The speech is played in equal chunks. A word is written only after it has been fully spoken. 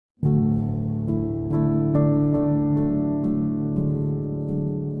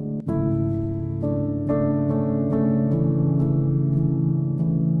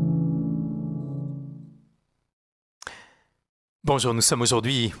Bonjour, nous sommes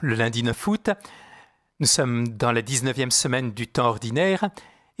aujourd'hui le lundi 9 août. Nous sommes dans la 19e semaine du temps ordinaire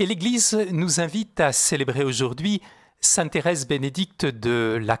et l'Église nous invite à célébrer aujourd'hui Sainte Thérèse Bénédicte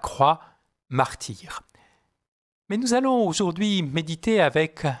de la Croix, martyre. Mais nous allons aujourd'hui méditer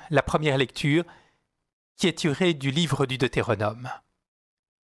avec la première lecture qui est tirée du livre du Deutéronome.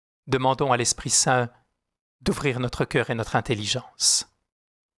 Demandons à l'Esprit Saint d'ouvrir notre cœur et notre intelligence.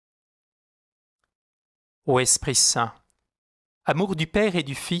 Ô Esprit Saint, amour du Père et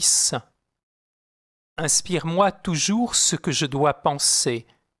du Fils, inspire-moi toujours ce que je dois penser,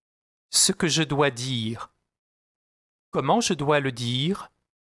 ce que je dois dire, comment je dois le dire,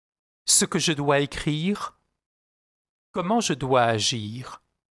 ce que je dois écrire, comment je dois agir,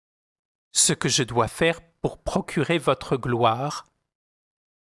 ce que je dois faire pour procurer votre gloire,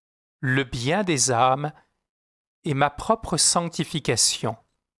 le bien des âmes et ma propre sanctification.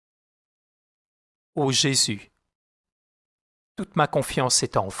 Ô Jésus, toute ma confiance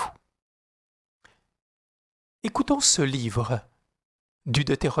est en vous. Écoutons ce livre du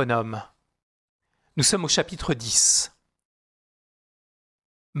Deutéronome. Nous sommes au chapitre 10.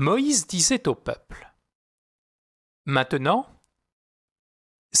 Moïse disait au peuple : Maintenant,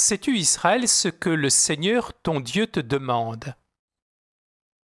 sais-tu, Israël, ce que le Seigneur ton Dieu te demande ?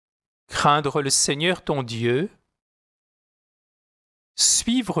 Craindre le Seigneur ton Dieu,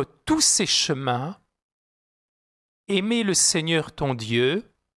 suivre tous ses chemins, aimer le Seigneur ton Dieu,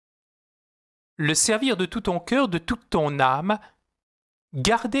 le servir de tout ton cœur, de toute ton âme,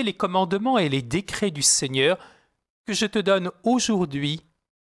 garder les commandements et les décrets du Seigneur que je te donne aujourd'hui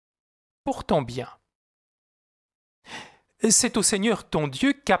pour ton bien. C'est au Seigneur ton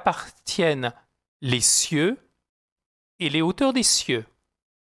Dieu qu'appartiennent les cieux et les hauteurs des cieux,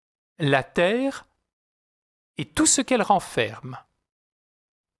 la terre et tout ce qu'elle renferme.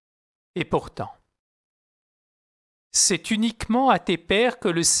 Et pourtant, c'est uniquement à tes pères que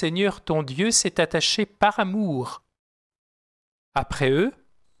le Seigneur ton Dieu s'est attaché par amour. Après eux,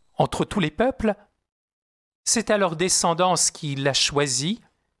 entre tous les peuples, c'est à leur descendance qu'il a choisi,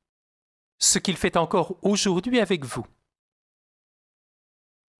 ce qu'il fait encore aujourd'hui avec vous.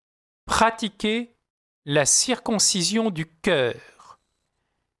 Pratiquez la circoncision du cœur.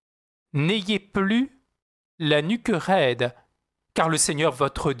 N'ayez plus la nuque raide, car le Seigneur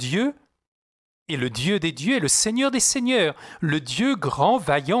votre Dieu est le Dieu des dieux et le Seigneur des seigneurs, le Dieu grand,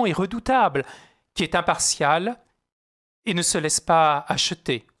 vaillant et redoutable, qui est impartial et ne se laisse pas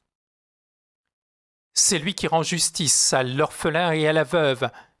acheter. C'est lui qui rend justice à l'orphelin et à la veuve,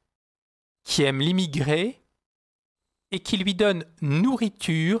 qui aime l'immigré et qui lui donne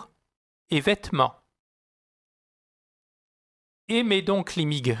nourriture et vêtements. Aimez donc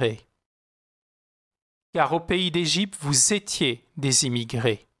l'immigré, car au pays d'Égypte vous étiez des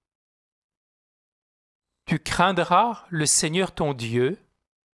immigrés. Tu craindras le Seigneur ton Dieu,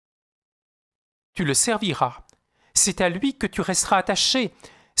 tu le serviras, c'est à lui que tu resteras attaché,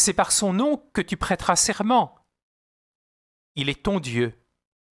 c'est par son nom que tu prêteras serment. Il est ton Dieu,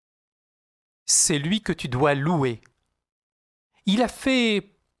 c'est lui que tu dois louer. Il a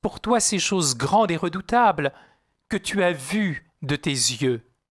fait pour toi ces choses grandes et redoutables que tu as vues de tes yeux.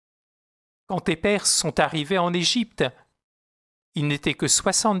 Quand tes pères sont arrivés en Égypte, ils n'étaient que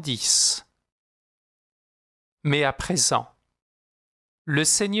 70. Mais à présent, le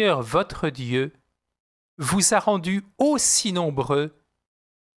Seigneur votre Dieu vous a rendus aussi nombreux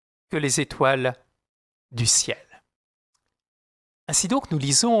que les étoiles du ciel. Ainsi donc, nous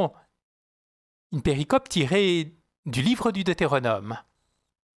lisons une péricope tirée du livre du Deutéronome.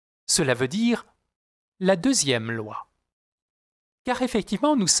 Cela veut dire la deuxième loi. Car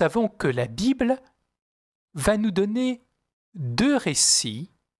effectivement, nous savons que la Bible va nous donner deux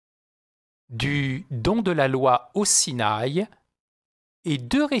récits du don de la loi au Sinaï et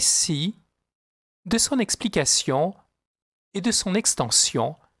deux récits de son explication et de son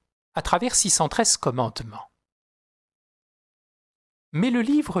extension à travers 613 commandements. Mais le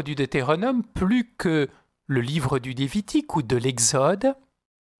livre du Deutéronome, plus que le livre du Lévitique ou de l'Exode,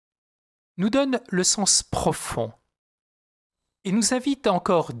 nous donne le sens profond et nous invite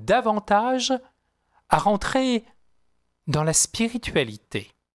encore davantage à rentrer dans la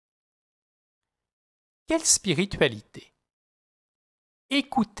spiritualité. Quelle spiritualité ?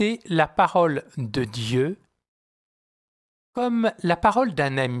 Écouter la parole de Dieu comme la parole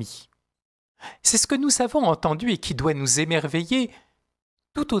d'un ami. C'est ce que nous avons entendu et qui doit nous émerveiller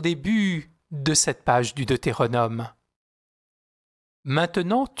tout au début de cette page du Deutéronome.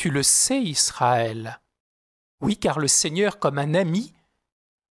 Maintenant tu le sais, Israël. Oui, car le Seigneur, comme un ami,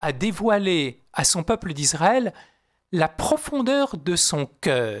 a dévoilé à son peuple d'Israël la profondeur de son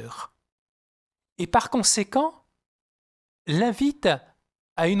cœur. Et par conséquent, l'invite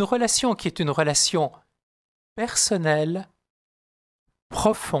à une relation qui est une relation personnelle,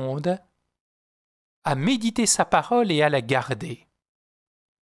 profonde, à méditer sa parole et à la garder.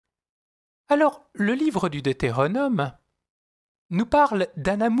 Alors, le livre du Deutéronome nous parle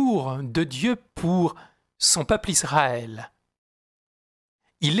d'un amour de Dieu pour son peuple Israël.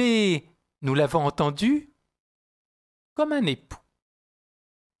 Il est, nous l'avons entendu, comme un époux.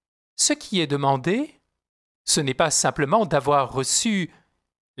 Ce qui est demandé, ce n'est pas simplement d'avoir reçu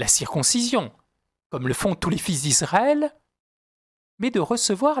la circoncision, comme le font tous les fils d'Israël, mais de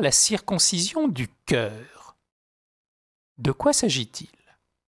recevoir la circoncision du cœur. De quoi s'agit-il?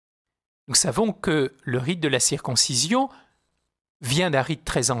 Nous savons que le rite de la circoncision vient d'un rite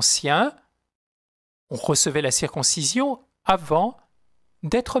très ancien. On recevait la circoncision avant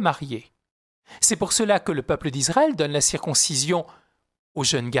d'être marié. C'est pour cela que le peuple d'Israël donne la circoncision aux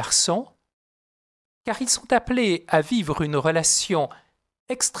jeunes garçons, car ils sont appelés à vivre une relation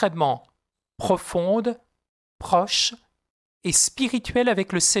extrêmement profonde, proche et spirituelle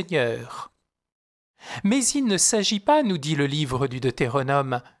avec le Seigneur. Mais il ne s'agit pas, nous dit le livre du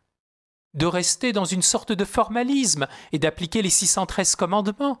Deutéronome, de rester dans une sorte de formalisme et d'appliquer les 613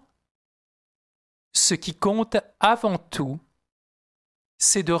 commandements. Ce qui compte avant tout,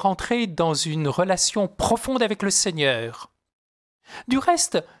 c'est de rentrer dans une relation profonde avec le Seigneur. Du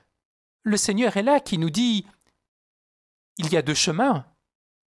reste, le Seigneur est là qui nous dit « Il y a deux chemins.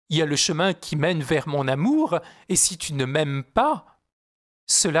 Il y a le chemin qui mène vers mon amour, et si tu ne m'aimes pas,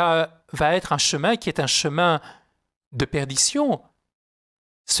 cela va être un chemin qui est un chemin de perdition.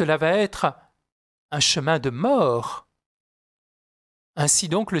 Cela va être un chemin de mort. » Ainsi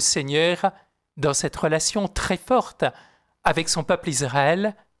donc le Seigneur, dans cette relation très forte avec son peuple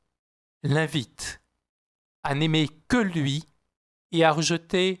Israël, l'invite à n'aimer que lui et à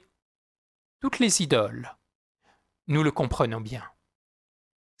rejeter toutes les idoles. Nous le comprenons bien.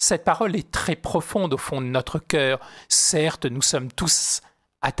 Cette parole est très profonde au fond de notre cœur. Certes, nous sommes tous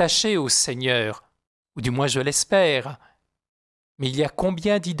attachés au Seigneur, ou du moins je l'espère, mais il y a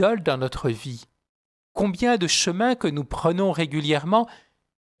combien d'idoles dans notre vie? Combien de chemins que nous prenons régulièrement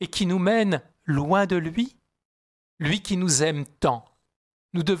et qui nous mènent loin de lui? Lui qui nous aime tant.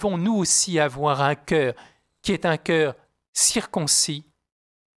 Nous devons nous aussi avoir un cœur qui est un cœur circoncis,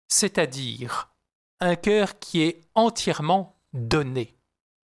 c'est-à-dire un cœur qui est entièrement donné.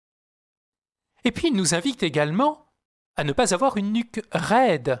 Et puis il nous invite également à ne pas avoir une nuque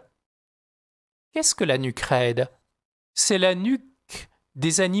raide. Qu'est-ce que la nuque raide? C'est la nuque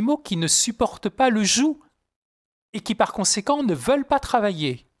des animaux qui ne supportent pas le joug et qui par conséquent ne veulent pas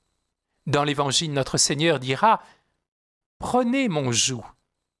travailler. Dans l'Évangile, notre Seigneur dira « Prenez mon joug,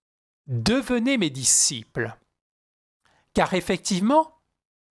 devenez mes disciples. » Car effectivement,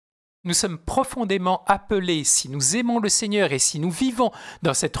 nous sommes profondément appelés, si nous aimons le Seigneur et si nous vivons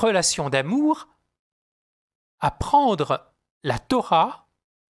dans cette relation d'amour, à prendre la Torah,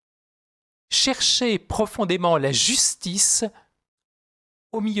 chercher profondément la justice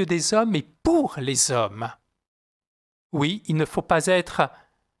au milieu des hommes et pour les hommes. Oui, il ne faut pas être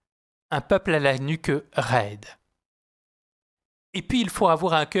un peuple à la nuque raide. Et puis il faut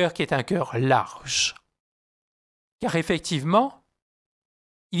avoir un cœur qui est un cœur large. Car effectivement,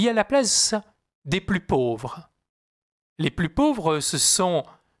 il y a la place des plus pauvres. Les plus pauvres, ce sont,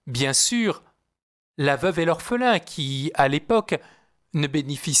 bien sûr, la veuve et l'orphelin qui, à l'époque, ne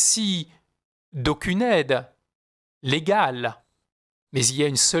bénéficient d'aucune aide légale. Mais il y a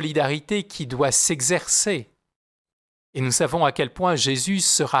une solidarité qui doit s'exercer. Et nous savons à quel point Jésus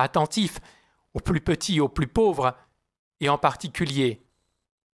sera attentif aux plus petits, aux plus pauvres, et en particulier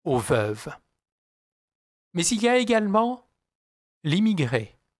aux veuves. Mais il y a également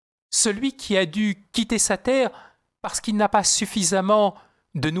l'immigré, celui qui a dû quitter sa terre parce qu'il n'a pas suffisamment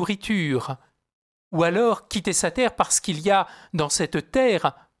de nourriture, ou alors quitter sa terre parce qu'il y a dans cette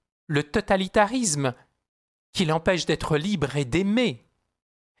terre le totalitarisme qui l'empêche d'être libre et d'aimer.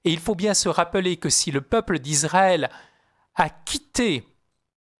 Et il faut bien se rappeler que si le peuple d'Israël a quitté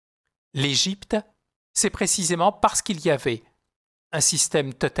l'Égypte, c'est précisément parce qu'il y avait un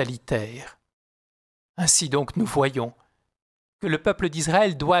système totalitaire. Ainsi donc nous voyons que le peuple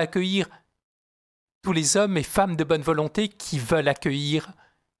d'Israël doit accueillir tous les hommes et femmes de bonne volonté qui veulent accueillir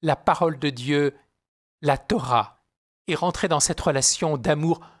la parole de Dieu, la Torah, et rentrer dans cette relation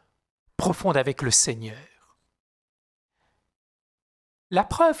d'amour profonde avec le Seigneur. La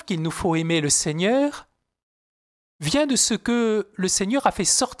preuve qu'il nous faut aimer le Seigneur vient de ce que le Seigneur a fait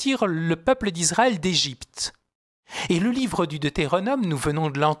sortir le peuple d'Israël d'Égypte. Et le livre du Deutéronome, nous venons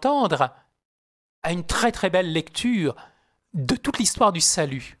de l'entendre, a une très très belle lecture de toute l'histoire du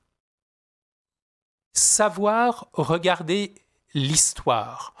salut. savoir regarder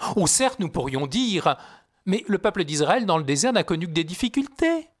l'histoire. Ou certes, nous pourrions dire, mais le peuple d'Israël dans le désert n'a connu que des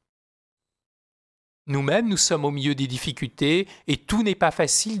difficultés. Nous-mêmes, nous sommes au milieu des difficultés et tout n'est pas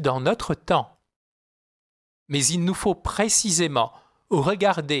facile dans notre temps. Mais il nous faut précisément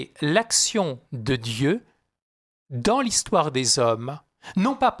regarder l'action de Dieu dans l'histoire des hommes,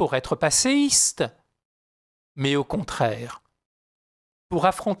 non pas pour être passéiste, mais au contraire, pour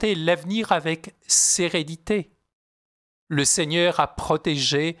affronter l'avenir avec sérénité. Le Seigneur a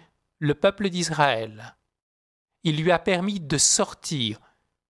protégé le peuple d'Israël. Il lui a permis de sortir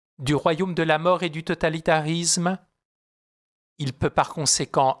du royaume de la mort et du totalitarisme. Il peut par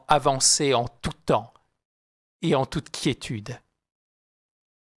conséquent avancer en tout temps et en toute quiétude.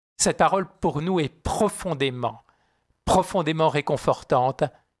 Cette parole pour nous est profondément réconfortante,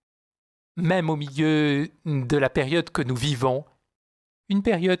 même au milieu de la période que nous vivons, une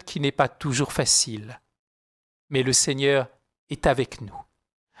période qui n'est pas toujours facile. Mais le Seigneur est avec nous.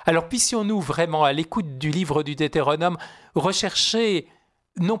 Alors puissions-nous vraiment, à l'écoute du livre du Deutéronome, rechercher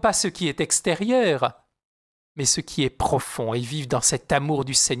non pas ce qui est extérieur, mais ce qui est profond et vivre dans cet amour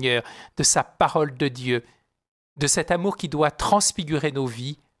du Seigneur, de sa parole de Dieu, de cet amour qui doit transfigurer nos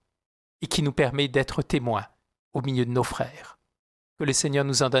vies et qui nous permet d'être témoins au milieu de nos frères. Que le Seigneur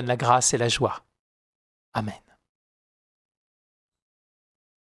nous en donne la grâce et la joie. Amen.